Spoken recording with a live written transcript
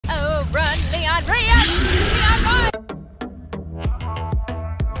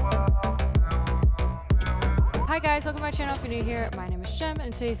channel if you're new here. My name is Jem, and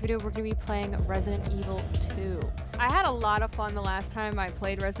in today's video we're going to be playing Resident Evil 2. I had a lot of fun the last time I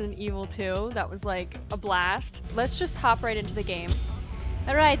played Resident Evil 2. That was like a blast. Let's just hop right into the game.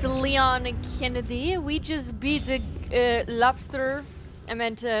 Alright, Leon Kennedy. We just beat the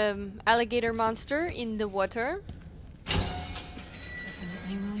alligator monster in the water.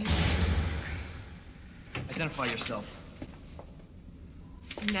 Definitely Williams. Identify yourself.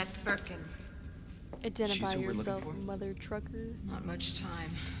 Ned Birkin. Identify yourself, mother trucker. Not much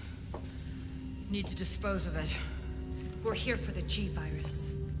time. Need to dispose of it. We're here for the G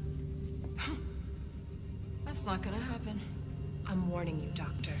virus. That's not gonna happen. I'm warning you,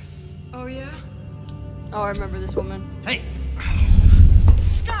 Doctor. Oh yeah? Oh, I remember this woman. Hey!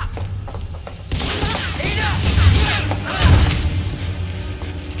 Stop! Ada!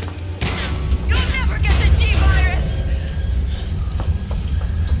 You'll never get the G virus!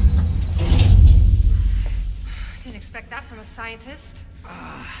 Didn't expect that from a scientist.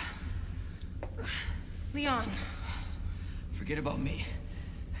 Leon. Forget about me.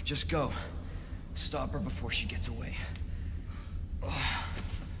 Just go. Stop her before she gets away.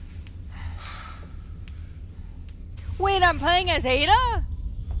 Wait, I'm playing as Ada?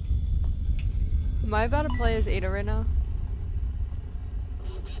 Am I about to play as Ada right now?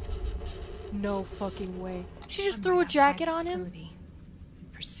 No fucking way. She just threw a jacket on him?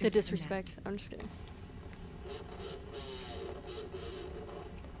 The disrespect. I'm just kidding.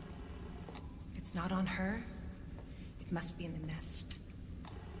 If it's not on her, it must be in the nest.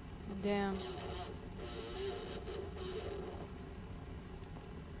 Damn.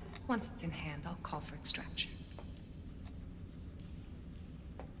 Once it's in hand, I'll call for extraction.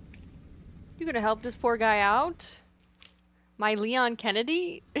 You gonna help this poor guy out? My Leon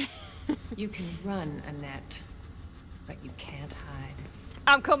Kennedy? You can run, Annette, but you can't hide.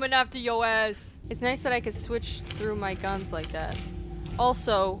 I'm coming after your ass. It's nice that I could switch through my guns like that.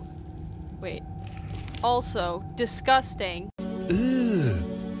 Also, wait. Also, disgusting. Ugh.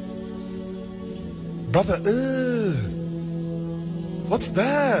 Brother, ugh. What's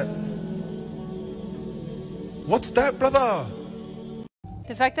that? What's that, brother?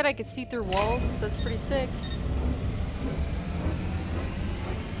 The fact that I could see through walls, that's pretty sick.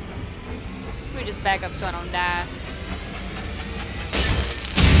 Let me just back up so I don't die.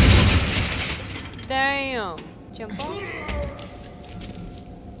 Damn! Jump on.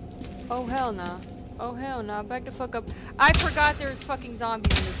 Oh hell nah. Oh hell nah. Back the fuck up. I forgot there's fucking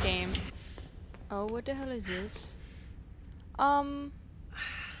zombies in this game. Oh, what the hell is this?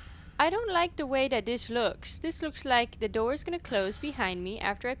 I don't like the way that this looks. This looks like the door is gonna close behind me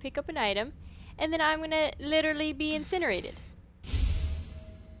after I pick up an item, and then I'm gonna literally be incinerated.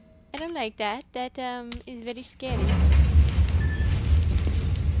 I don't like that. That is very scary.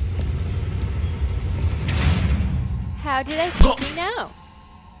 How did I fucking know?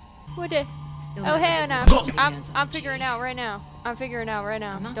 What the? Oh hell no! I'm figuring out right now. I'm figuring out right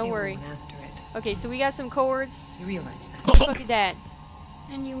now. Don't worry. Okay, so we got some cords. You realize that. Fuck at that.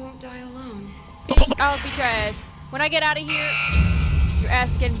 And you won't die alone. Bitch, I'll beat your ass. When I get out of here, your ass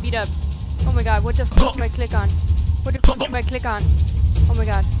is getting beat up. Oh my god, what the fuck do I click on? What the fuck do I click on? Oh my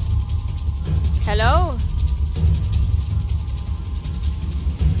god. Hello?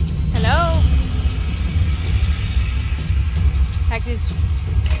 Hello? Hack this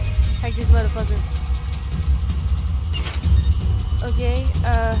motherfucker. Okay,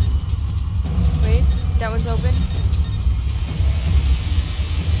 wait, that one's open.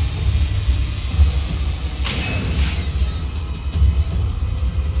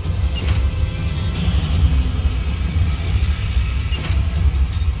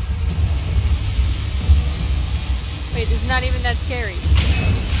 Wait, this is not even that scary.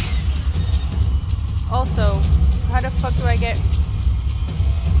 Also, how the fuck do I get...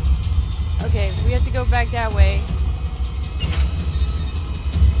 Okay, we have to go back that way.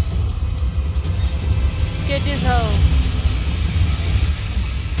 Get this hoe.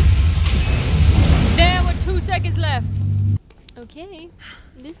 Damn, with 2 seconds left. Okay,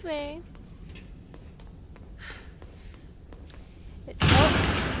 this way. Oh.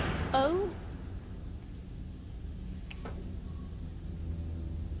 Oh.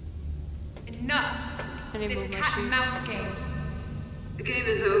 Enough! This cat and mouse game. The game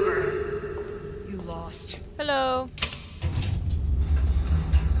is over. You lost. Hello.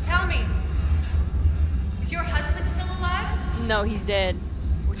 Tell me, is your husband still alive? No, he's dead.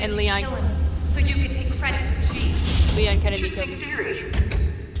 Or did And you Leon. kill him so you could take credit for G? Leon Kennedy killed him.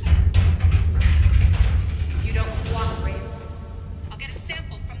 You don't cooperate. I'll get a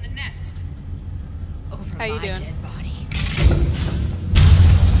sample from the nest. Over How you my doing? dead body.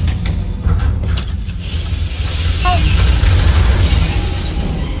 Oh!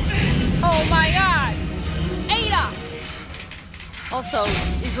 Also,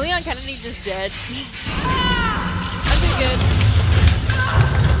 is Leon Kennedy just dead? I'm doing good.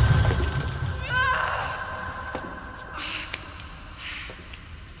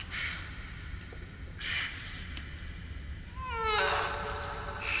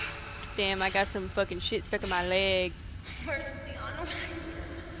 Damn, I got some fucking shit stuck in my leg. Where's Leon?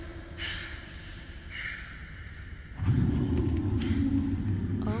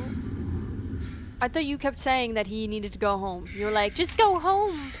 I thought you kept saying that he needed to go home. You were like, just go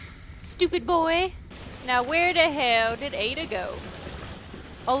home, stupid boy. Now where the hell did Ada go?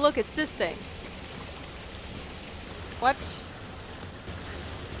 Oh look, it's this thing. What?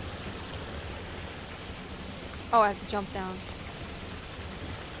 Oh, I have to jump down.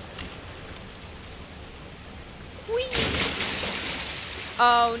 Whee!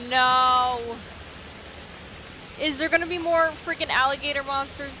 Oh no! Is there gonna be more freaking alligator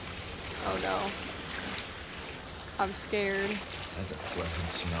monsters? Oh no. I'm scared. That's a pleasant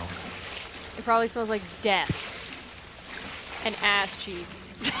smell. It probably smells like death. And ass cheeks.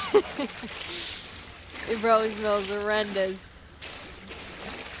 It probably smells horrendous.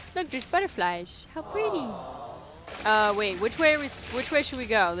 Look, there's butterflies. How pretty. Wait, which way should we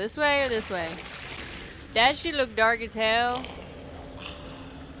go? This way or this way? That shit look dark as hell.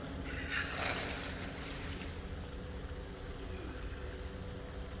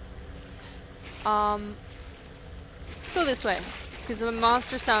 Let's go this way, because the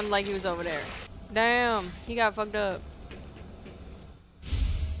monster sounded like he was over there. Damn, he got fucked up.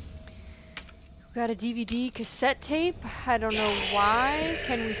 Got a DVD cassette tape. I don't know why.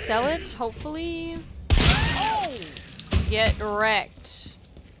 Can we sell it? Hopefully. Oh! Get wrecked.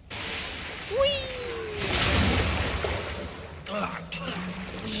 Whee!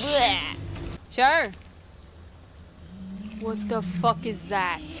 Blech. Sure. What the fuck is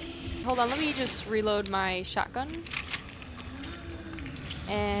that? Hold on, let me just reload my shotgun.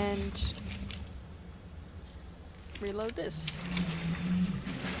 And reload this.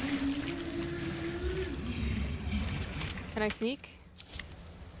 Can I sneak?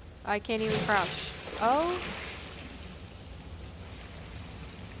 I can't even crouch. Oh.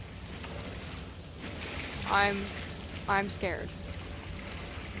 I'm scared.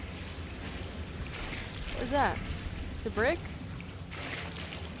 What is that? It's a brick?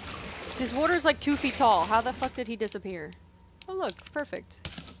 This water is like 2 feet tall. How the fuck did he disappear? Oh look, perfect.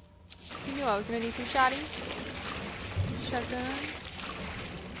 He knew I was gonna need some shotguns.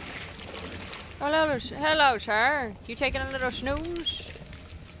 Hello, sir. You taking a little snooze?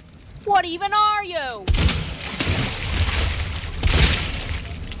 What even are you?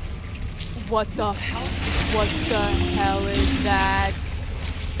 What the hell? What the hell is that?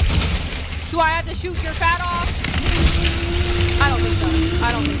 Do I have to shoot your fat off? I don't think so.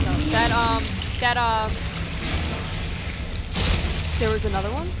 I don't think so. There was another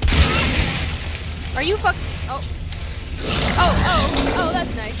one? Are you fuck? Oh. Oh,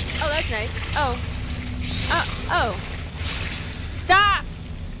 that's nice. Oh, that's nice. Oh. Oh. Stop!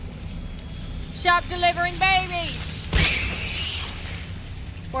 Stop delivering babies!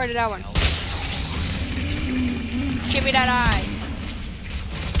 Where did that one? Give me that eye.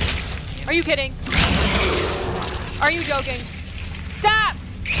 Are you kidding? Are you joking? Stop!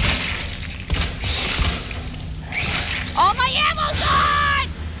 All my ammo's gone!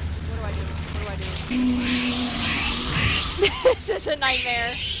 What do I do? What do I do? This is a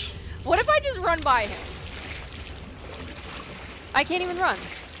nightmare. What if I just run by him? I can't even run.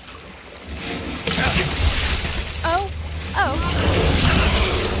 Oh. Oh.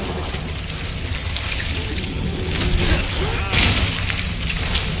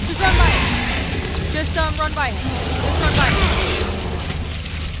 Just run by him. Just run by him. Just run by him.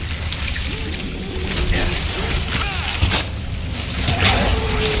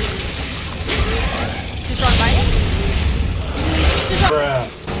 Just run by him. Just run.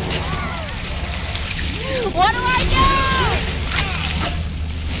 What do I do?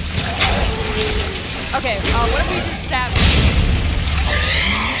 Okay, what if we just stab him?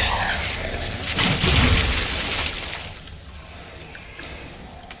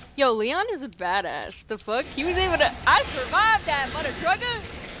 Yo, Leon is a badass. The fuck? He was able to. I survived that, mother trucker!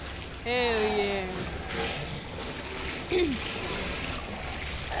 Hell yeah.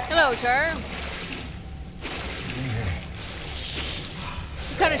 Hello, sir.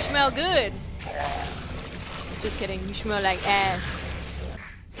 You kinda smell good. Just kidding, you smell like ass.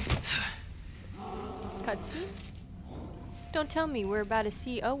 Cutscene? Don't tell me we're about to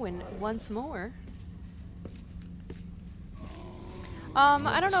see Owen once more.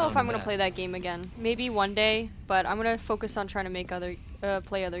 I don't know if I'm gonna play that game again. Maybe one day, but I'm gonna focus on trying to make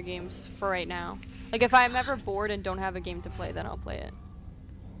play other games for right now. Like, if I'm ever bored and don't have a game to play, then I'll play it.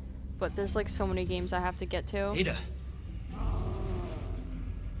 But there's like so many games I have to get to. Ada.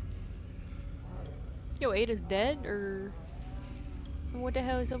 Yo, Ada's dead, or what the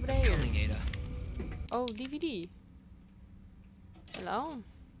hell is over there? Coming, Ada. Oh, DVD. Hello?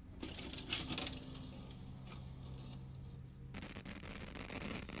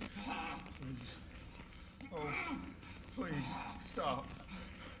 Please. Oh, please, stop.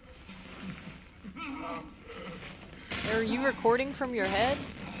 Stop. Are you recording from your head?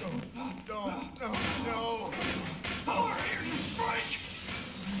 No. Power here, you strike!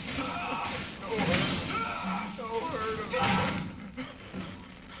 No hurt.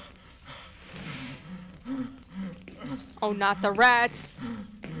 Oh, not the rats!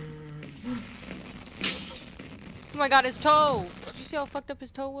 Oh my god, his toe! Did you see how fucked up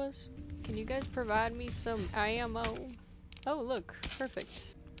his toe was? Can you guys provide me some ammo? Oh, look.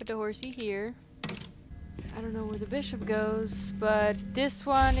 Perfect. Put the horsey here. I don't know where the bishop goes, but this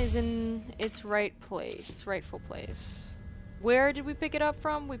one is in its rightful place. Where did we pick it up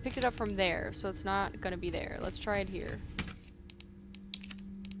from? We picked it up from there, so it's not gonna be there. Let's try it here.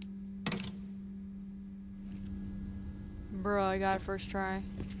 Bro, I got it first try.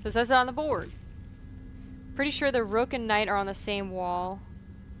 It says it on the board. Pretty sure the rook and knight are on the same wall.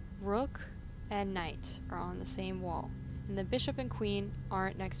 Rook and knight are on the same wall. And the bishop and queen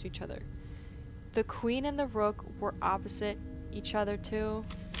aren't next to each other. The queen and the rook were opposite each other too.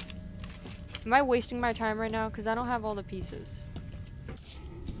 Am I wasting my time right now? Because I don't have all the pieces.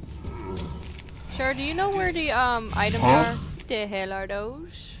 Sure, do you know where the items are? The hell are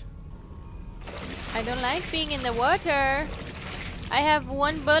those? I don't like being in the water. I have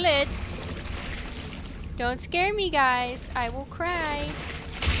 1 bullet. Don't scare me, guys. I will cry.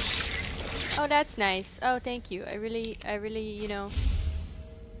 Oh, that's nice. Oh, thank you. I really, you know,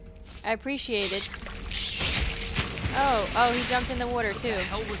 I appreciate it. Oh, he jumped in the water too. What the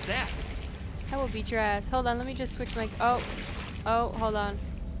hell was that? I will beat your ass. Hold on, let me just switch my... Oh, hold on.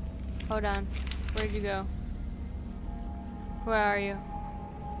 Hold on. Where did you go? Where are you?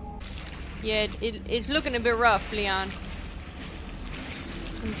 Yeah, it's looking a bit rough, Leon.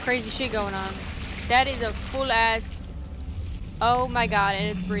 Some crazy shit going on. That is a full ass... Oh my god,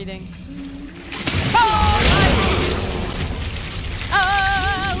 and it's breathing.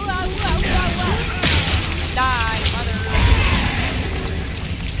 Die, mother.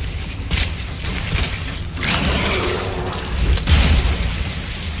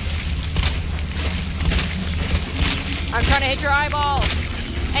 I'm trying to hit your eyeball,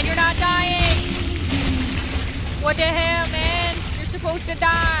 and you're not dying. What the hell, man? You're supposed to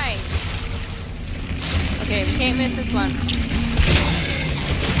die. Okay, we can't miss this one.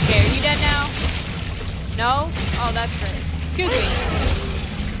 Okay, are you dead now? No? Oh, that's great. Excuse me.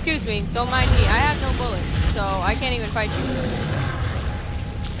 Excuse me, don't mind me. I have no bullets, so I can't even fight you.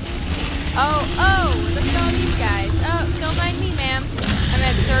 Oh, look at all these guys. Oh, don't mind me, ma'am. I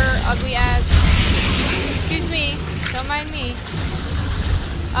meant sir, ugly ass. Excuse me, don't mind me.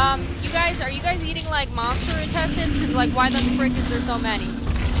 Are you guys eating like monster intestines? Cause like, why the frick is there so many?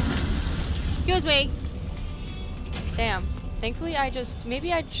 Excuse me. Damn. Thankfully,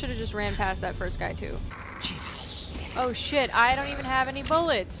 maybe I should have just ran past that first guy too. Jesus. Oh shit, I don't even have any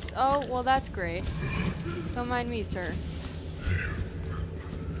bullets. Oh, well that's great. Don't mind me, sir.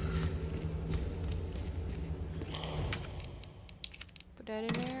 Put that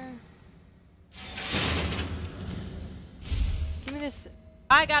in there. Give me this.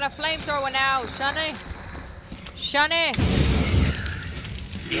 I got a flamethrower now, Shunny. Shunny.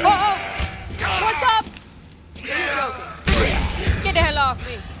 Oh! What's up? You're joking. Get the hell off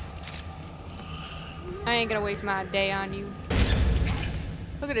me. I ain't gonna waste my day on you.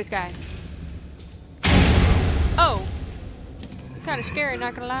 Look at this guy. Oh! Kinda scary,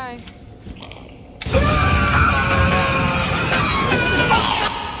 not gonna lie.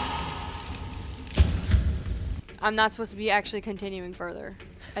 I'm not supposed to be actually continuing further.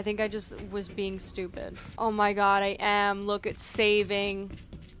 I think I just was being stupid. Oh my god, I am. Look, it's saving.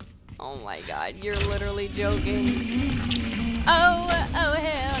 Oh my god, you're literally joking. Oh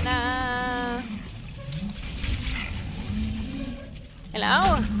hell nah.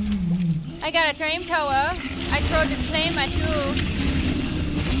 Hello? I got a flamethrower. I throw the flame at you.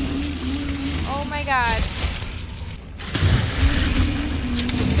 Oh my god.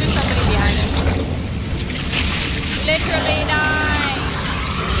 There's somebody behind us. Literally die.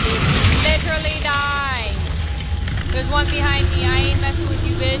 Literally die. There's one behind me. I ain't messing with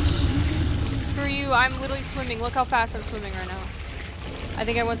you, bitch. Screw you. I'm literally swimming. Look how fast I'm swimming right now. I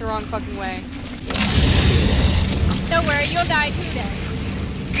think I went the wrong fucking way. Don't worry, you'll die too then.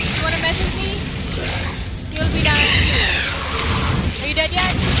 You wanna mess with me? You'll be down too. Are you dead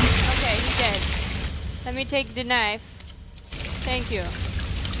yet? Okay, he's dead. Let me take the knife. Thank you.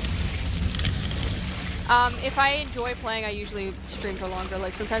 If I enjoy playing, I usually stream for longer.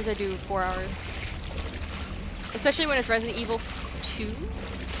 Like, sometimes I do 4 hours. Especially when it's Resident Evil 2.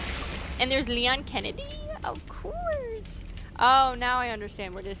 And there's Leon Kennedy? Of course. Oh, now I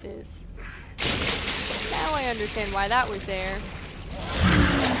understand where this is. Now I understand why that was there.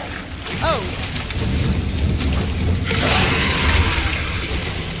 Oh.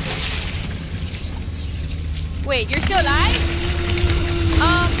 Wait, you're still alive?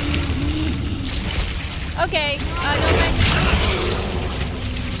 Okay, no thanks.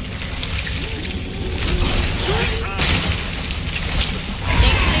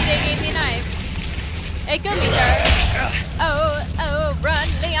 Thankfully they gave me a knife. Hey, kill me, sir. Oh, run,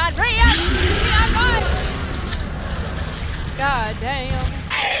 Leon, Leon, run! God damn.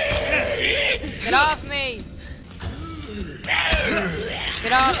 Get off me!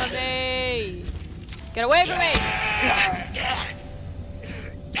 Get off of me! Get away from me!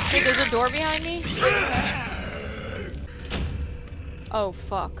 Wait, there's a door behind me? Oh,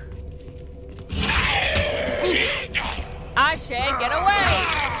 fuck. I said, get away!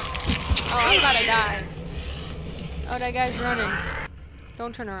 Oh, I'm about to die. Oh, that guy's running.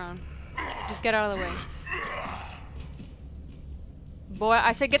 Don't turn around. Just get out of the way. Boy,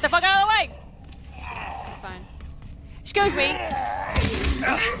 I said get the fuck out of the way! It's fine. Excuse me!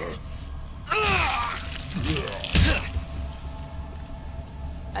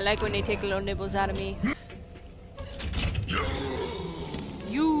 I like when they take little nibbles out of me.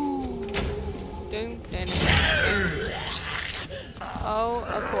 You. Dun, dun, dun. Oh,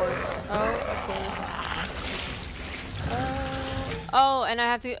 of course. Oh, of course. Oh, and I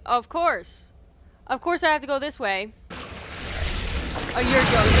have to. Of course. Of course, I have to go this way. Oh, you're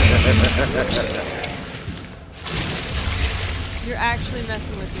joking. You're actually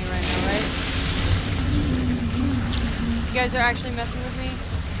messing with me right now, right? You guys are actually messing with me?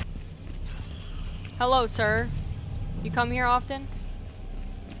 Hello, sir. You come here often?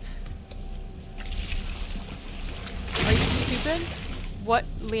 Are you stupid? What,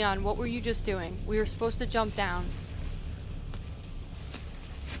 Leon, what were you just doing? We were supposed to jump down.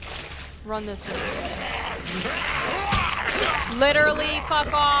 Run this way. Literally,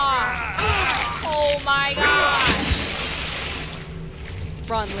 fuck off! Oh my god!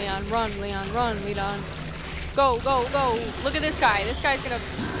 Run, Leon, run, Leon, run, Leon. Go, go, go! Look at this guy. This guy's gonna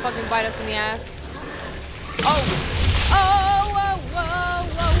fucking bite us in the ass. Oh! Oh! Whoa! Whoa!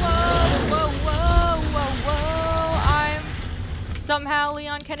 Whoa! Whoa! Whoa! Whoa! Whoa! I'm somehow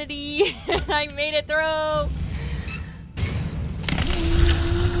Leon Kennedy. I made it through.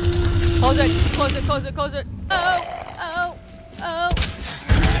 Close it! Close it! Close it! Close it! Oh! Oh! Oh!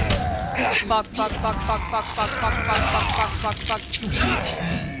 Fuck! Fuck! Fuck! Fuck! Fuck! Fuck! Fuck! Fuck! Fuck! Fuck! Fuck!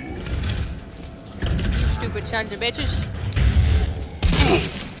 You stupid sons of bitches!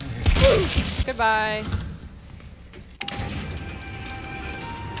 Goodbye.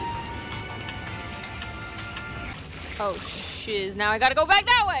 Oh shiz, now I gotta go back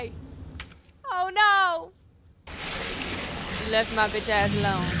that way! Oh no! You left my bitch ass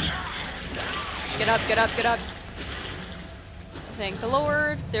alone. Get up, get up, get up. Thank the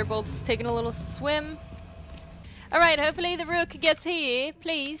Lord. They're both taking a little swim. Alright, hopefully the rook gets here.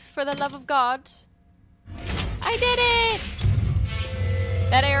 Please, for the love of God. I did it!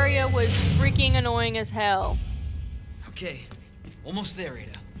 That area was freaking annoying as hell. Okay, almost there,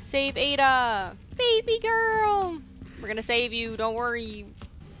 Ada. Save Ada! Baby girl! We're gonna save you, don't worry.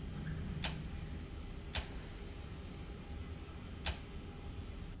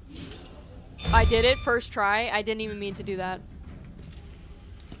 I did it, first try. I didn't even mean to do that.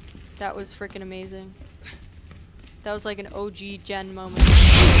 That was freaking amazing. That was like an OG Jen moment.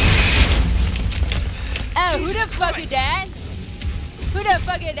 Oh, who the fuck is that? Who the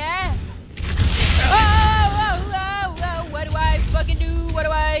fuck is that? Oh, oh, oh, oh, what do I fucking do? What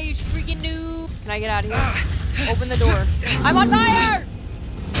do I freaking do? Can I get out of here? Open the door. I'm on fire!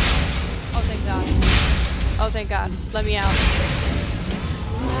 Oh, thank God. Oh, thank God. Let me out.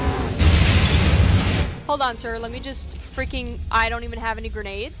 Hold on, sir. Let me just freaking... I don't even have any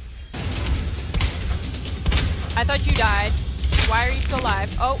grenades. I thought you died. Why are you still alive?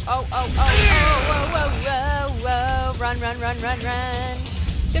 Oh, oh, oh, oh, oh, whoa, whoa, whoa, whoa. Run, run, run, run, run.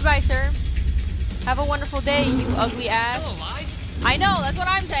 Goodbye, sir. Have a wonderful day, you ugly ass. Still alive? I know, that's what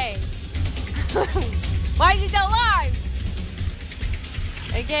I'm saying. Why is he still alive?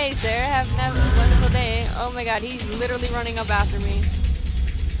 Okay, sir. Have a wonderful day. Oh my God, he's literally running up after me.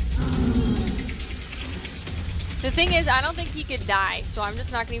 The thing is, I don't think he could die, so I'm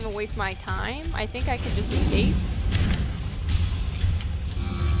just not gonna even waste my time. I think I could just escape.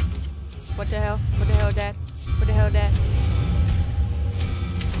 What the hell? What the hell, Dad? What the hell, Dad?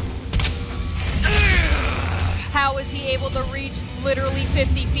 How is he able to reach literally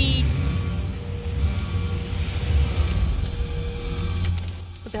 50 feet?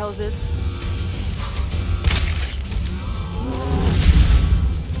 What the hell is this?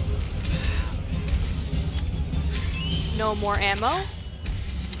 No more ammo?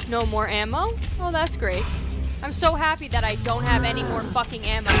 No more ammo? Oh, that's great. I'm so happy that I don't have any more fucking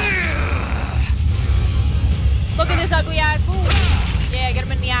ammo. Look at this ugly ass fool. Yeah, get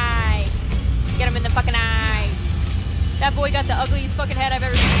him in the eye. Get him in the fucking eye. That boy got the ugliest fucking head I've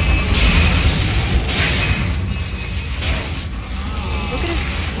ever seen. Look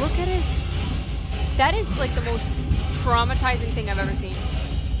at his. That is like the most traumatizing thing I've ever seen.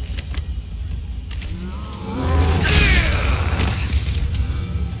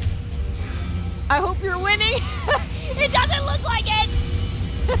 I hope you're winning. It doesn't look like it.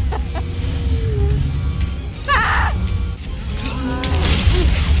 Ah!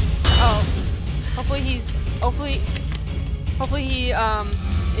 Oh, hopefully he is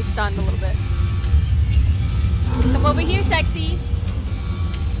stunned a little bit. Come over here, sexy.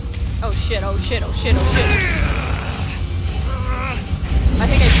 Oh shit! Oh shit! Oh shit! Oh shit! I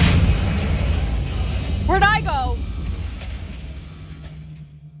think where'd I go?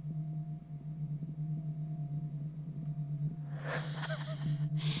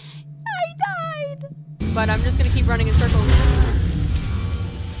 But I'm just gonna keep running in circles.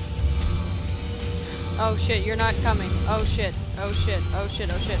 Oh shit, you're not coming. Oh shit, oh shit, oh shit,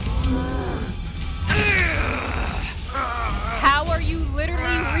 oh shit. How are you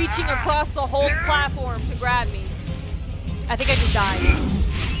literally reaching across the whole platform to grab me? I think I just died.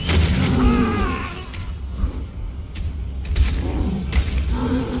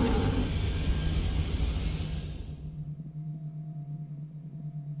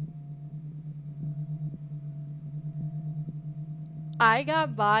 I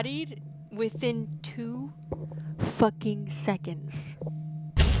got bodied within 2 fucking seconds.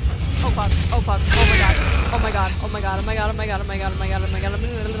 Oh fuck, oh fuck, oh my god, oh my god, oh my god, oh my god, oh my god, oh my god, oh my god, oh my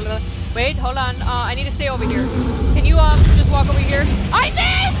god, oh my god. Wait, hold on, I need to stay over here. Can you just walk over here? I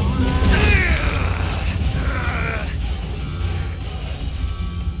missed!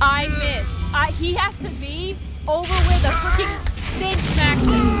 I missed. He has to be over where the freaking thing smacks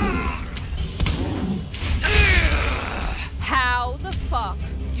him. How the fuck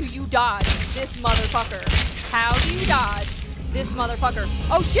do you dodge this motherfucker? How do you dodge this motherfucker?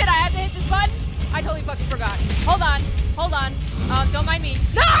 Oh shit, I have to hit this button? I totally fucking forgot. Hold on, hold on. Don't mind me.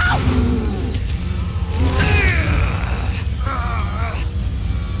 No!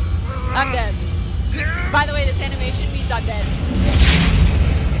 I'm dead. By the way, this animation means I'm dead.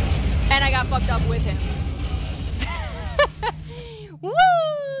 And I got fucked up with him. Woo!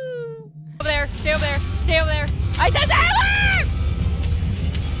 Over there, stay over there, stay over there. I said stay over!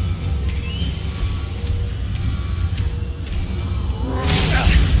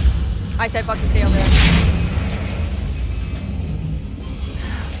 I said fucking stay over there.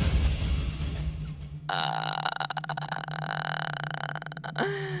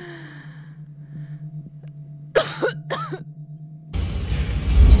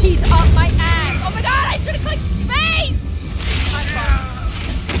 He's up my ass! Oh my god, I should have clicked space! I'm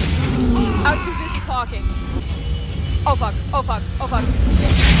fucked. I was too busy talking. Oh fuck, oh fuck, oh fuck.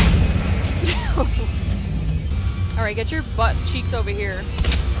 Alright, get your butt cheeks over here.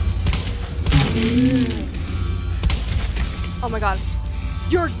 Oh my god.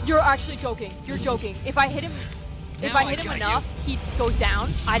 You're actually joking. You're joking. If I hit him enough, he goes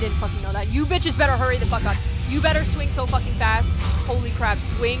down. I didn't fucking know that. You bitches better hurry the fuck up. You better swing so fucking fast. Holy crap,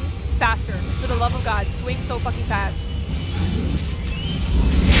 swing faster. For the love of God, swing so fucking fast.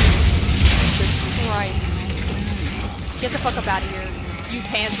 Jesus Christ. Get the fuck up out of here. You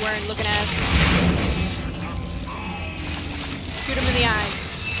pants wearing looking ass. Shoot him in the eye.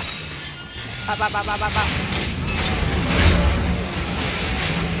 Bop, bop, bop, bop, bop, bop.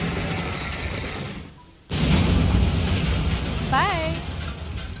 Bye.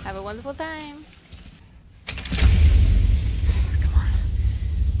 Have a wonderful time. Come on.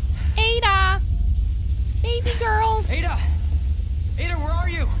 Ada! Baby girl! Ada! Ada, where are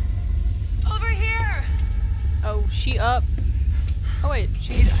you? Over here! Oh, she up. Oh wait,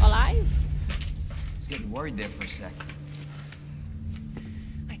 she's alive? I was getting worried there for a sec.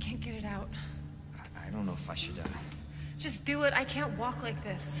 I can't get it out. I don't know if I should, Just do it. I can't walk like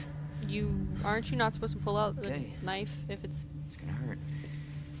this. Aren't you not supposed to pull out the Okay. knife if it's... It's gonna hurt.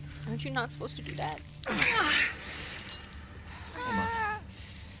 Aren't you not supposed to do that? Hold on.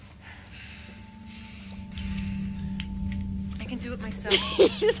 I can do it myself.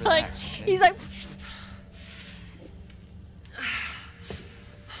 He's like, Relax, okay? he's like.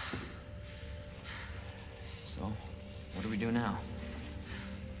 So, what do we do now?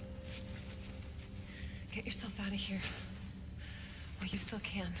 Get yourself out of here. While you still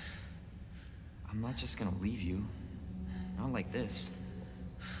can. I'm not just gonna leave you. Not like this.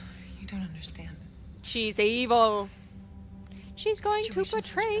 You don't understand. She's evil. She's going to Situation's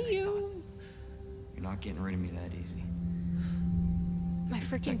worse than betray I you. You're not getting rid of me that easy. My freaking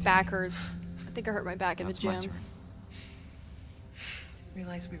Protected back you. hurts. I think I hurt my back in the Now it's my gym. turn. Didn't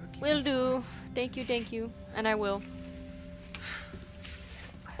realize we were keeping Will score. do. Thank you. And I will.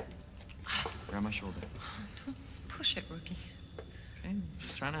 Grab my shoulder. Don't push it, rookie. Okay?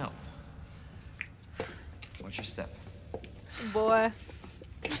 Just trying to help. Watch your step. Boy.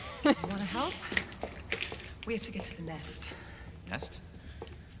 You wanna help? We have to get to the nest. Nest?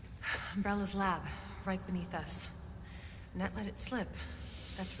 Umbrella's lab, right beneath us. Net let it slip.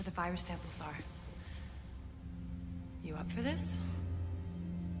 That's where the virus samples are. You up for this?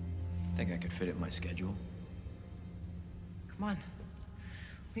 Think I could fit it in my schedule. Come on.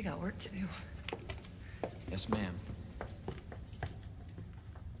 We got work to do. Yes, ma'am.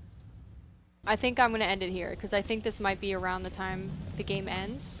 I think I'm gonna end it here because I think this might be around the time the game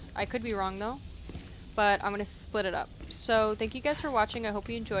ends. I could be wrong though, but I'm gonna split it up. So thank you guys for watching. I hope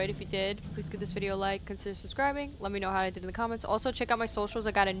you enjoyed. If you did, please give this video a like, consider subscribing. Let me know how I did in the comments. Also check out my socials.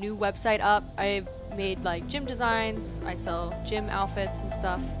 I got a new website up. I made like gym designs. I sell gym outfits and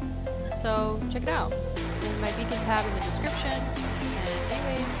stuff. So check it out. It's in my beacon tab in the description. And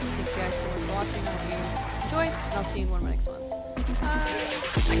anyways, thank you guys so much for watching. I hope you enjoyed, and I'll see you in one of my next ones. Bye.